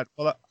lot.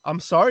 Well, I'm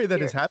sorry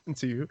that has happened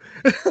to you.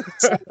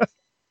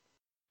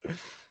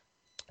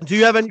 Do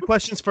you have any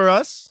questions for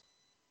us?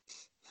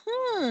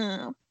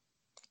 All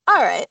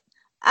right.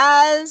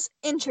 As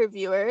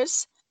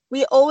interviewers,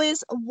 we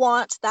always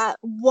want that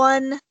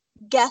one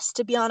guest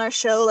to be on our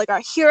show, like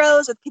our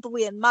heroes or the people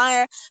we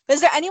admire. But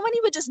is there anyone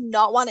you would just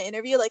not want to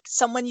interview, like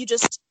someone you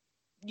just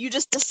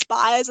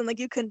despise and like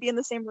you couldn't be in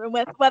the same room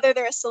with, whether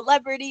they're a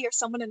celebrity or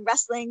someone in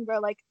wrestling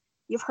where like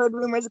you've heard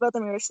rumors about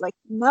them and you're just like,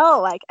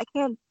 no, like I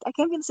can't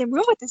be in the same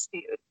room with this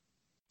dude.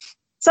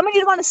 Someone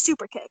you'd want to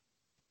super kick.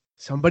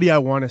 Somebody I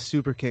want to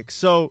super kick.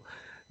 So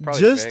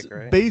Probably just Vic,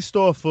 right? based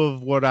off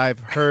of what I've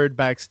heard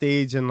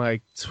backstage and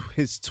like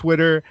his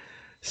Twitter,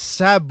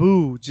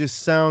 Sabu just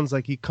sounds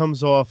like he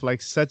comes off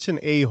like such an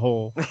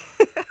a-hole.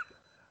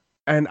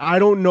 And I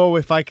don't know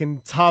if I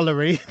can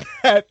tolerate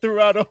that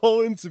throughout a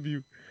whole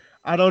interview.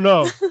 I don't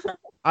know.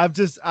 I've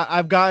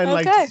gotten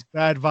like just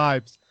bad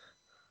vibes.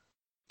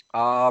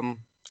 All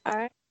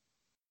right.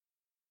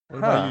 What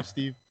about you,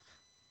 Steve?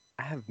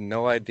 I have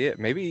no idea.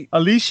 Maybe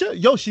Alicia?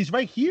 Yo, she's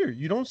right here.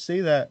 You don't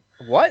say that.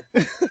 what?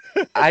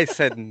 I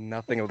said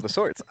nothing of the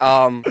sorts.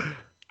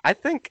 I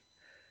think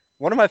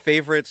one of my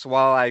favorites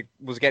while I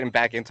was getting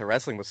back into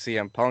wrestling was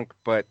CM Punk,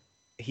 but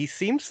he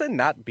seems to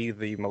not be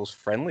the most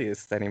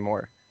friendliest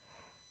anymore.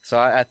 So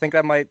I think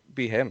that might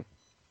be him.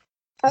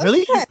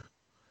 Really? Okay.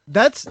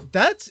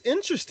 That's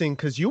interesting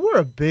because you were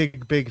a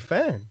big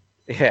fan.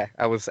 Yeah,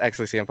 I was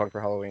actually CM Punk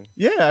for Halloween.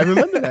 Yeah, I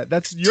remember that.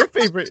 That's your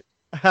favorite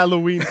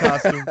Halloween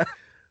costume.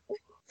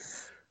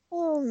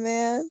 Oh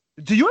man.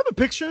 Do you have a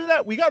picture of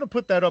that? We got to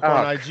put that up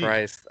on IG.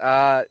 Christ.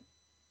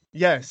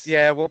 Yes.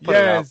 Yeah, we'll put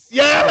it up.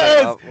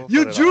 Yes. We'll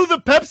You put it drew up. the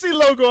Pepsi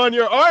logo on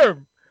your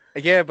arm.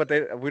 Yeah, but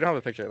we don't have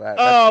a picture of that.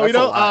 Oh, we that's a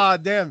don't.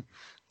 lot. Damn.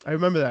 I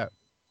remember that.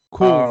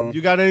 Cool.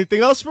 You got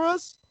anything else for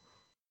us?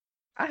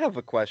 I have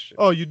a question.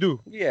 Oh, you do.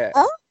 Yeah.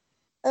 Oh?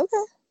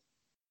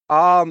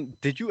 Okay.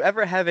 Did you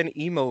ever have an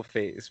emo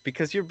phase?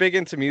 Because you're big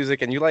into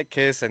music and you like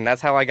Kiss, and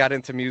that's how I got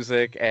into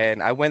music,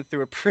 and I went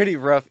through a pretty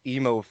rough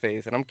emo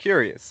phase, and I'm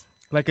curious.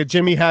 Like a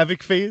Jimmy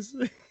Havoc phase?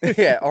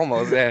 Yeah,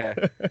 almost, yeah.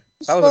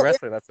 If I was a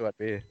wrestler, that's who I'd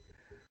be.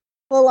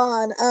 Full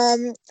on.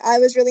 I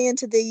was really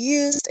into The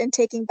Used and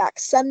Taking Back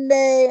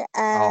Sunday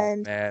Oh,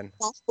 and man.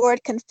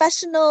 Fast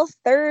Confessional,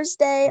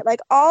 Thursday.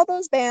 Like all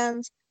those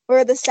bands were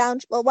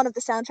one of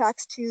the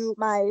soundtracks to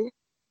my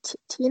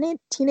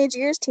teenage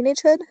years,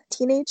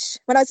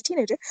 when I was a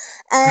teenager.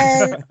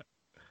 And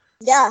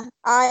yeah,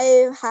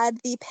 I had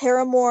the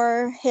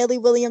Paramore Hayley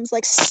Williams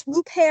like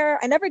swoop hair.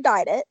 I never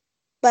dyed it,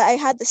 but I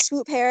had the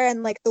swoop hair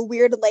and like the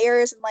weird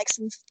layers and like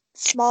some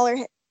smaller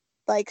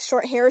like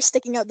short hair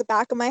sticking out the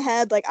back of my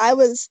head. Like I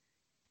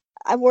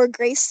wore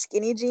gray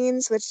skinny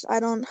jeans, which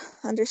I don't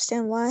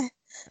understand why.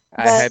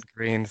 I had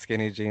green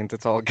skinny jeans.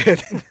 It's all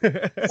good.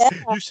 Yeah.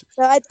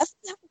 So I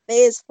definitely have a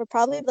phase for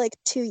probably like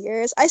 2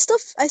 years. I still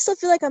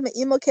feel like I'm an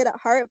emo kid at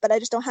heart, but I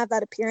just don't have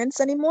that appearance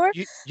anymore.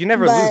 You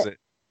never lose it.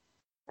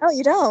 No,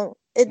 you don't.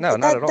 No,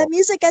 not at all. That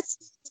music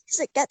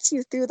gets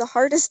you through the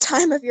hardest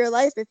time of your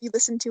life if you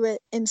listen to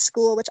it in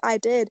school, which I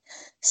did.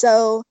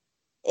 So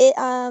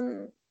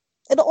it'll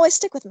always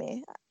stick with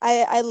me.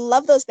 I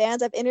love those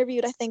bands. I've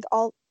interviewed I think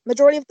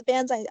majority of the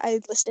bands I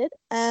listed,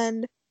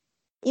 and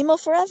emo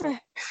forever.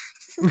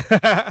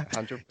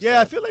 100%.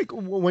 Yeah, I feel like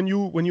when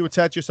you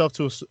attach yourself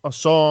to a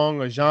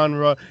song, a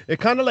genre, it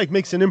kind of like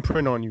makes an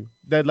imprint on you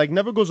that like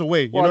never goes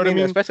away. You know what I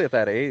mean? Especially at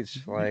that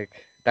age,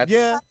 like that's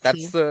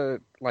the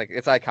like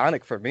it's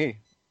iconic for me.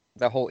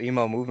 That whole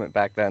emo movement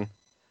back then.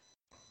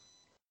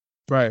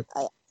 Right.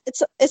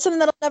 It's something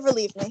that'll never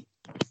leave me.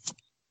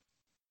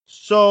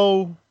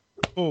 So,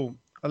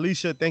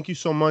 Alicia, thank you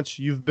so much.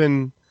 You've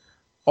been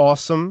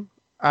awesome,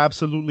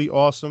 absolutely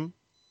awesome.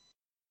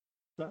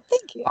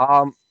 Thank you.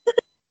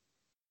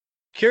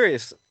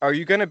 Curious, are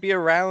you going to be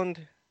around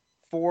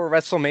for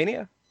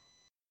WrestleMania?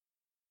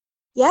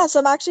 Yeah, so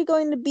I'm actually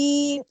going to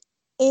be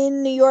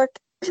in New York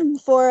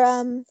for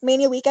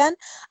Mania weekend.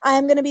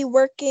 I'm going to be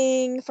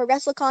working for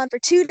WrestleCon for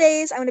 2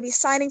 days. I'm going to be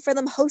signing for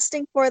them,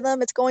 hosting for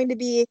them. It's going to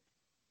be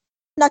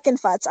knuck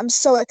and futz. I'm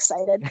so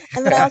excited.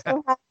 And then I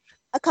also have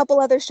a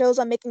couple other shows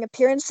I'm making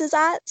appearances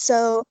at.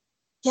 So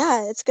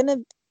yeah, it's going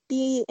to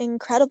be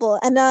incredible.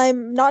 And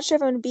I'm not sure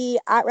if I'm going to be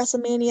at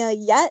WrestleMania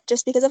yet,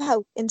 just because of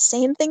how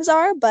insane things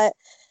are, but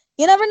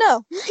you never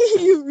know.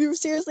 you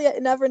seriously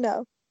never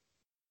know.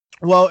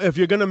 Well, if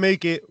you're going to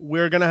make it,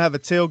 we're going to have a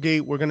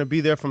tailgate. We're going to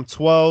be there from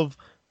 12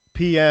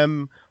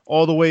 p.m.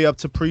 all the way up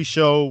to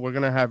pre-show. We're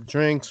going to have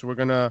drinks. We're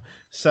going to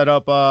set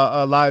up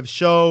a live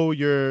show.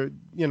 There's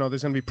going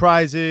to be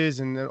prizes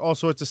and all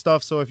sorts of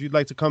stuff. So if you'd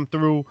like to come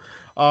through,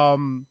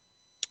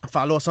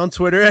 follow us on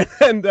Twitter.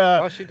 And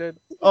She did.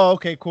 Oh,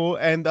 okay, cool.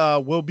 And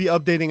we'll be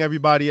updating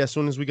everybody as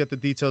soon as we get the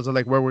details of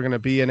like where we're going to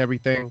be and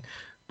everything.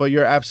 But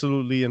you're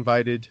absolutely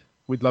invited.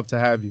 We'd love to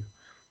have you.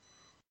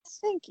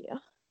 Thank you.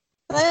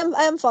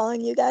 I am following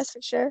you guys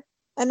for sure.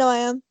 I know I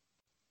am.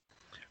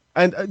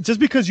 And just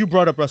because you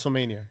brought up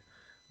WrestleMania,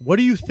 what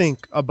do you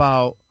think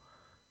about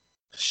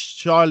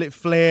Charlotte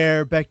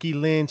Flair, Becky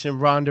Lynch, and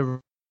Ronda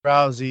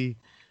Rousey,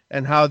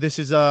 and how this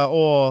is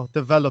all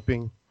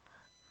developing?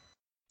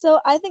 So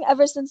I think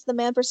ever since the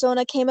man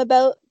persona came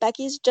about,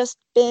 Becky's just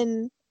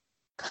been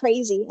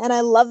crazy, and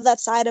I love that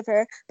side of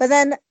her. But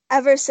then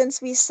ever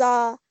since we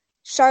saw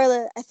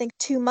Charlotte, I think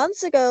 2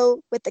 months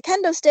ago with the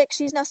kendo stick,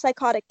 she's now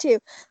psychotic too.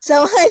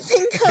 So I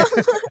think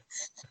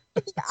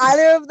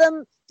either of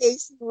them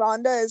facing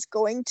Ronda is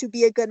going to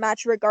be a good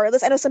match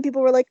regardless. I know some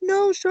people were like,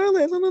 no,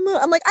 Charlotte, blah, blah, blah.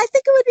 I'm like, I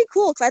think it would be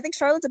cool because I think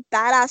Charlotte's a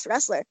badass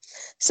wrestler.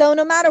 So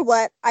no matter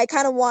what, I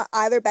kind of want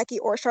either Becky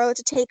or Charlotte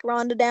to take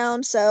Ronda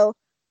down. So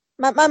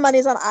my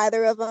money's on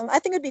either of them. I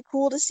think it'd be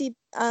cool to see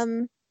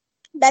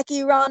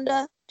Becky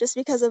Ronda just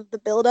because of the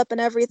build-up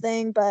and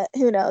everything, but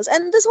who knows?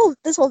 And this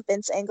whole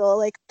Vince angle,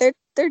 like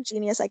they're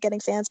genius at getting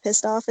fans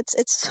pissed off.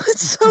 It's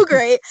so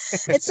great.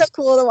 It's so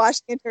cool to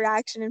watch the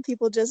interaction and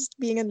people just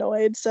being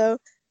annoyed. So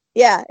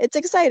yeah, it's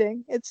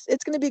exciting.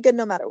 It's gonna be good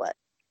no matter what.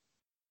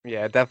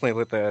 Yeah, definitely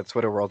lit the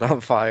Twitter world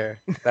on fire.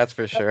 That's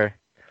for sure.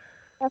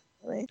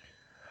 Definitely.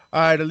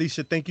 All right,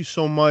 Alicia, thank you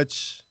so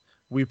much.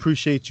 We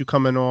appreciate you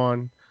coming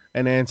on.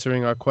 and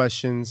answering our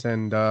questions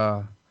and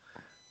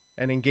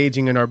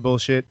engaging in our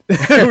bullshit.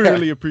 We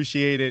really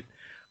appreciate it.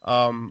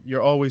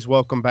 You're always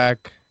welcome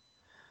back.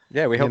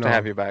 Yeah, we hope to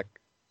have you back.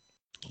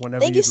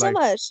 Whenever Thank you you'd so like.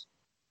 much.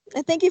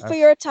 And thank you for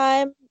your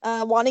time,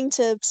 wanting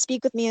to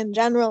speak with me in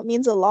general. It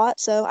means a lot.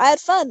 So I had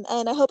fun,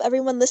 and I hope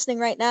everyone listening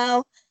right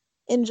now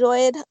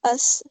enjoyed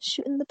us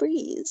shooting the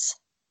breeze.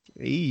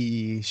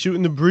 Hey,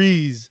 shooting the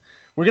breeze.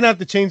 We're gonna have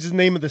to change the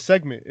name of the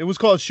segment. It was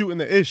called Shooting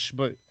the Ish,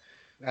 but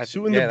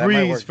shooting the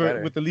breeze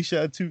with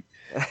Alicia Atout.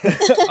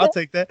 I'll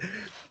take that.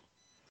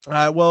 All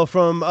right. Well,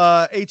 from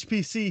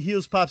HPC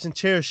Heels, Pops, and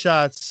Chair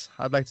Shots,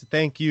 I'd like to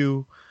thank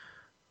you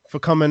for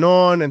coming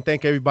on and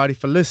thank everybody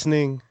for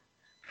listening.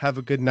 Have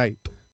a good night.